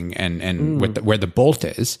turning and where the bolt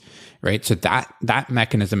is. Right. So that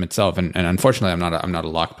mechanism itself, and unfortunately I'm not a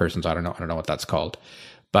lock person, so I don't know what that's called.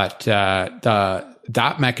 But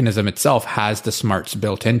that mechanism itself has the smarts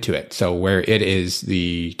built into it. So where it is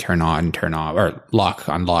the turn on, turn off, or lock,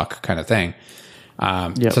 unlock kind of thing.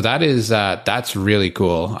 So that's really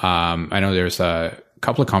cool. I know there's a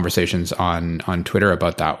couple of conversations on Twitter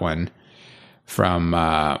about that one from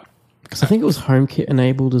because I think it was HomeKit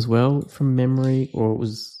enabled as well from memory, or it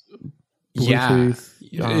was Bluetooth.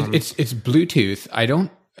 Yeah, it's Bluetooth.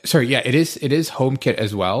 It is HomeKit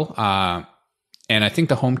as well. And I think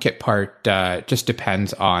the HomeKit part just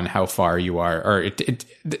depends on how far you are, or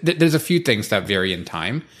there's a few things that vary in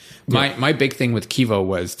time. My big thing with Kivo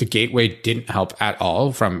was the gateway didn't help at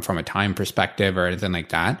all from a time perspective or anything like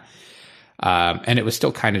that. And it was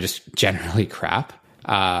still kind of just generally crap.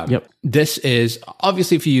 This is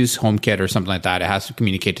obviously, if you use HomeKit or something like that, it has to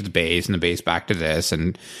communicate to the base and the base back to this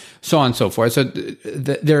and so on and so forth. So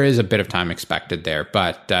there is a bit of time expected there,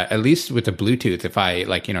 but at least with the Bluetooth, if I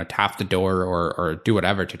tap the door or do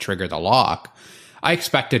whatever to trigger the lock, I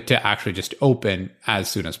expect it to actually just open as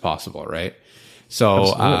soon as possible. Right. So,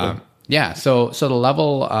 so the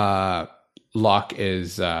Level lock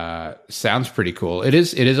sounds pretty cool. It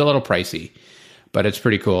is a little pricey, but it's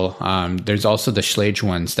pretty cool. There's also the Schlage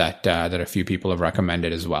ones that a few people have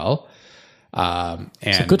recommended as well. And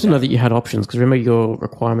so good to know that you had options, because remember your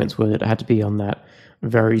requirements were that it had to be on that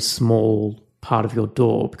very small part of your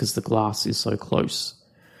door because the glass is so close.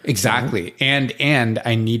 Exactly. And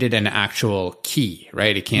I needed an actual key,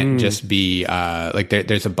 right? It can't just be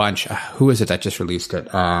there's a bunch. Who is it that just released it?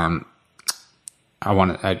 It's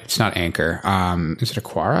not Anchor. Is it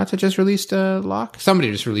Aquara that just released a lock?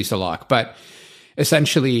 Somebody just released a lock, but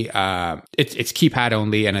essentially, it's keypad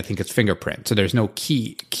only, and I think it's fingerprint. So there's no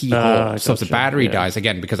key hole. So if the battery dies,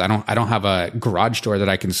 again, because I don't have a garage door that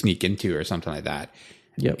I can sneak into or something like that.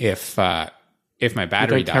 Yep. If my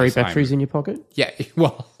battery dies, carry batteries in your pocket? Yeah.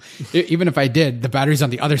 Well, even if I did, the battery's on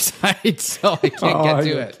the other side, so I can't get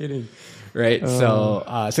to it. Kidding. Right.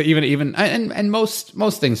 So even and most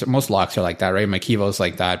things, most locks are like that, right? My Kivo's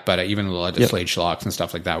like that, but even the Schlage locks and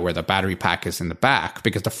stuff like that, where the battery pack is in the back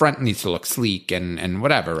because the front needs to look sleek and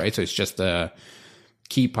whatever, right? So it's just the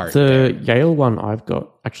key part. The Yale one I've got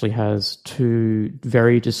actually has two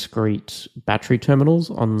very discrete battery terminals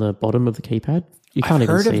on the bottom of the keypad. You can't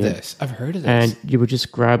even see it. I've heard of this. And you would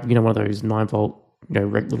just grab, one of those 9-volt,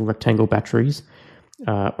 little rectangle batteries.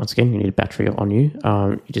 Once again, you need a battery on you.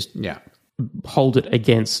 You just hold it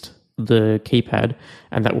against the keypad,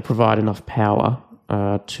 and that will provide enough power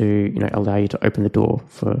to allow you to open the door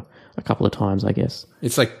for a couple of times, I guess.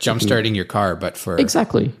 It's like jump starting your car, but for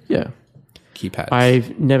exactly, keypads.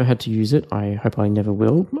 I've never had to use it. I hope I never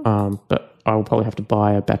will. But I will probably have to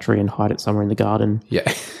buy a battery and hide it somewhere in the garden.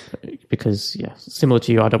 Yeah, because similar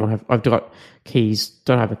to you, I don't want to have. I've got keys.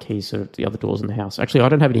 Don't have a key to the other doors in the house. Actually, I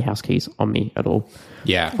don't have any house keys on me at all.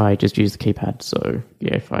 Yeah, I just use the keypad. So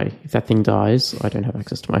if that thing dies, I don't have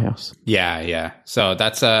access to my house. Yeah. So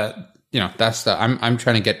that's I'm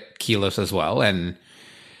trying to get keyless as well, and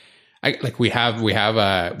we have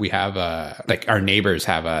our neighbors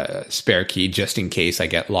have a spare key just in case I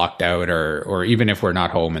get locked out or even if we're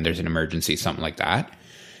not home and there's an emergency, something like that.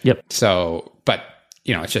 Yep. So, but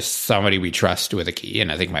it's just somebody we trust with a key.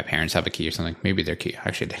 And I think my parents have a key or something. Maybe their key.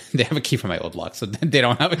 Actually, they have a key for my old lock, so they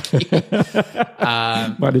don't have a key.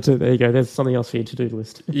 There you go. There's something else for your to-do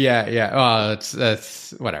list. Yeah. Well,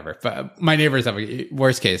 that's whatever. But my neighbors have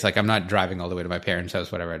worst case. Like, I'm not driving all the way to my parents'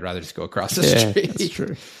 house, whatever. I'd rather just go across the street. That's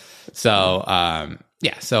true. So,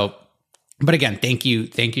 but again, thank you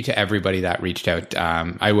to everybody that reached out.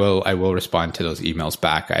 I will respond to those emails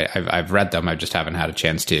back. I've read them. I just haven't had a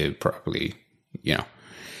chance to properly,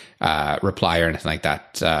 reply or anything like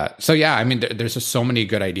that. So yeah, I mean, there's just so many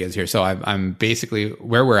good ideas here. So I'm basically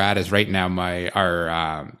where we're at is right now.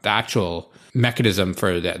 The actual mechanism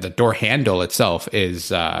for the door handle itself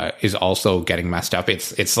is also getting messed up.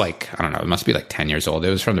 It's like, I don't know, it must be like 10 years old. It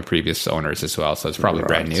was from the previous owners as well, so it's probably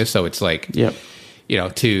brand new. So it's like, yep.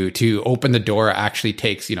 To open the door actually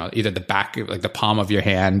takes, either the back, like the palm of your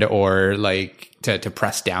hand, or like to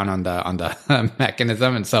press down on the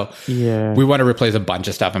mechanism. And so we want to replace a bunch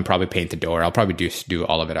of stuff and probably paint the door. I'll probably do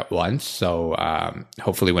all of it at once. So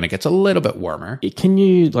hopefully when it gets a little bit warmer. Can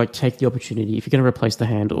you like take the opportunity, if you're going to replace the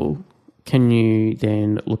handle, can you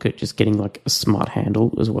then look at just getting like a smart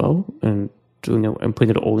handle as well and doing it and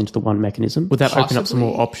putting it all into the one mechanism? Would that open up some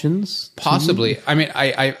more options? Possibly. I mean,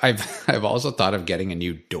 I've also thought of getting a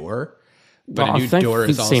new door, but a new door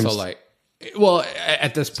is also like, well,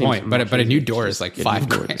 at this point, but a new door is like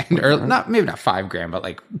 $5,000, or not, maybe not $5,000, but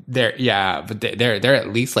like they're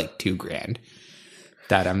at least like $2,000.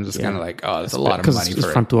 That I'm just kind of like, oh, that's a lot of money for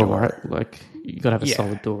a front door, right? Like you got to have a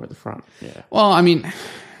solid door at the front. Yeah. Well, I mean,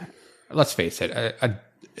 let's face it, a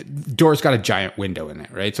door's got a giant window in it,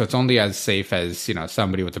 right? So it's only as safe as,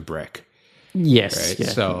 somebody with a brick. Yes. Right? Yeah.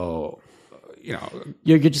 So,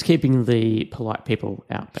 you're just keeping the polite people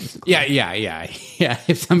out, basically. Yeah.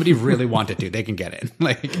 If somebody really wanted to, they can get in,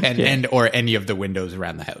 and or any of the windows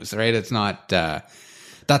around the house, right? It's not,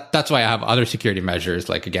 that's why I have other security measures,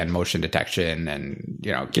 like, again, motion detection and,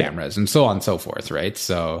 cameras and so on and so forth, right?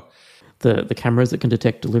 So the cameras that can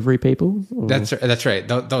detect delivery people? Or? That's right.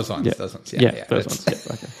 Those ones. Those ones. Yeah. Those ones.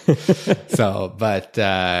 Yeah, okay. So, but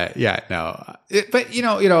no.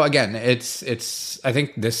 Again, it's. I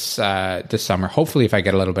think this summer, hopefully, if I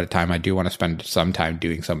get a little bit of time, I do want to spend some time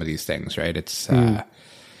doing some of these things. Right? It's on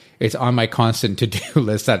my constant to-do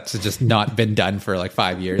list that's just not been done for like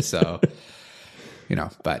 5 years. So,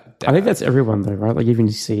 but I think that's everyone though, right? Like even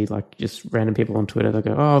you see like just random people on Twitter, they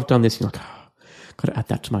go, "Oh, I've done this." You're like, got to add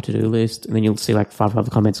that to my to-do list, and then you'll see like 5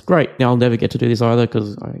 other comments. Great, now I'll never get to do this either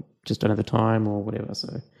because I just don't have the time or whatever.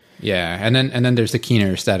 So yeah, and then there's the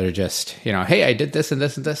keeners that are just hey, I did this and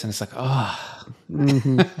this and this, and it's like, oh,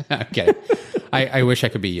 okay, I wish I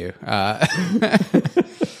could be you,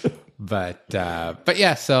 but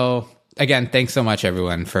yeah. So again, thanks so much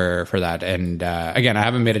everyone for that, and again, I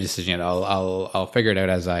haven't made a decision yet. I'll figure it out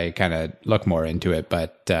as I kind of look more into it,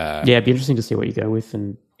 but it'd be interesting to see what you go with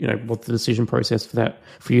and. What the decision process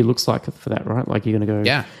for you looks like for that, right? Like you're going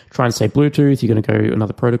to go try and say Bluetooth, you're going to go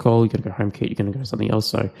another protocol, you're going to go HomeKit, you're going to go something else.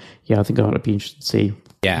 So yeah, I think I'd be interested to see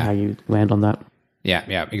how you land on that.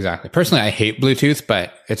 Yeah, exactly. Personally, I hate Bluetooth,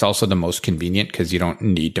 but it's also the most convenient because you don't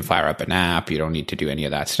need to fire up an app. You don't need to do any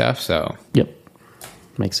of that stuff. So yep,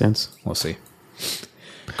 makes sense. We'll see.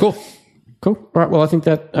 Cool. All right. Well, I think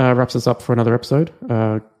that wraps us up for another episode.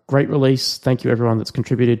 Great release. Thank you everyone that's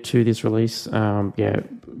contributed to this release.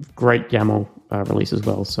 Great YAML release as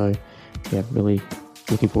well. So yeah, really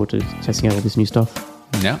looking forward to testing out all this new stuff.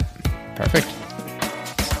 Yeah, perfect.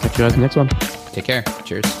 Catch you guys in the next one. Take care.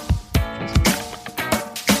 Cheers.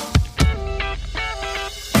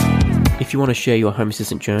 If you want to share your Home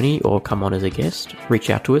Assistant journey or come on as a guest, reach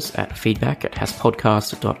out to us at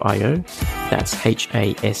feedback@hasspodcast.io. That's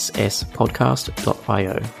HASS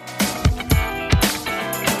podcast.io.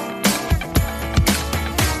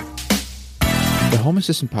 The Home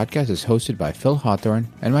Assistant Podcast is hosted by Phil Hawthorne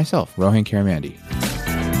and myself, Rohan Karamandi.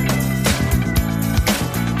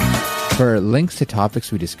 For links to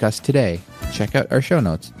topics we discussed today, check out our show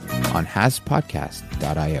notes on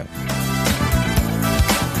hasspodcast.io.